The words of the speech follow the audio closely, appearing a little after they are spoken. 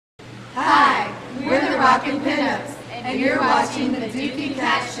Hi, we're the Rockin' Pinups, and you're watching the Dookie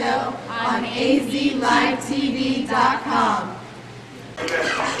Cat Show on azlivetv.com.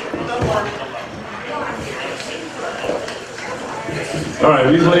 All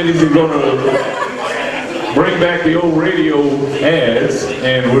right, these ladies are going to bring back the old radio ads,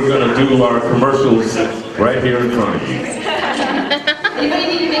 and we're going to do our commercials right here in front of you. Anybody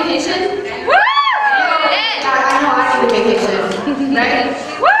need a vacation? Woo! Yeah, I know I need a vacation, right?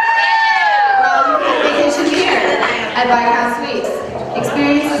 Woo! Well, vacation here at Viscount Suites.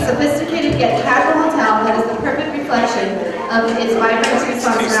 Experience a sophisticated yet casual hotel that is the perfect reflection of its vibrant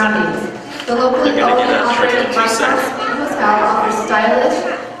two-star surroundings. The locally owned and operated Viscount Suite Hotel offers stylish,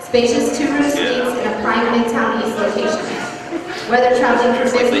 spacious two-room suites in a prime Midtown East location. Whether traveling for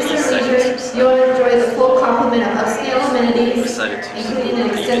business or leisure, you'll enjoy the full complement of upscale amenities, including an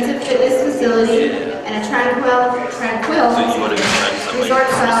extensive fitness facility and a tranquil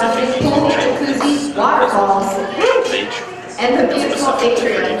resort-style swimming pool, jacuzzi, waterfalls, and the beautiful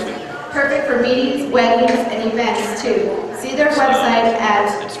atrium. Perfect for meetings, weddings, and events too. See their website at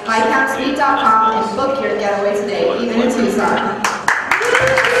viscountsuite.com and book your getaway today, even in Tucson.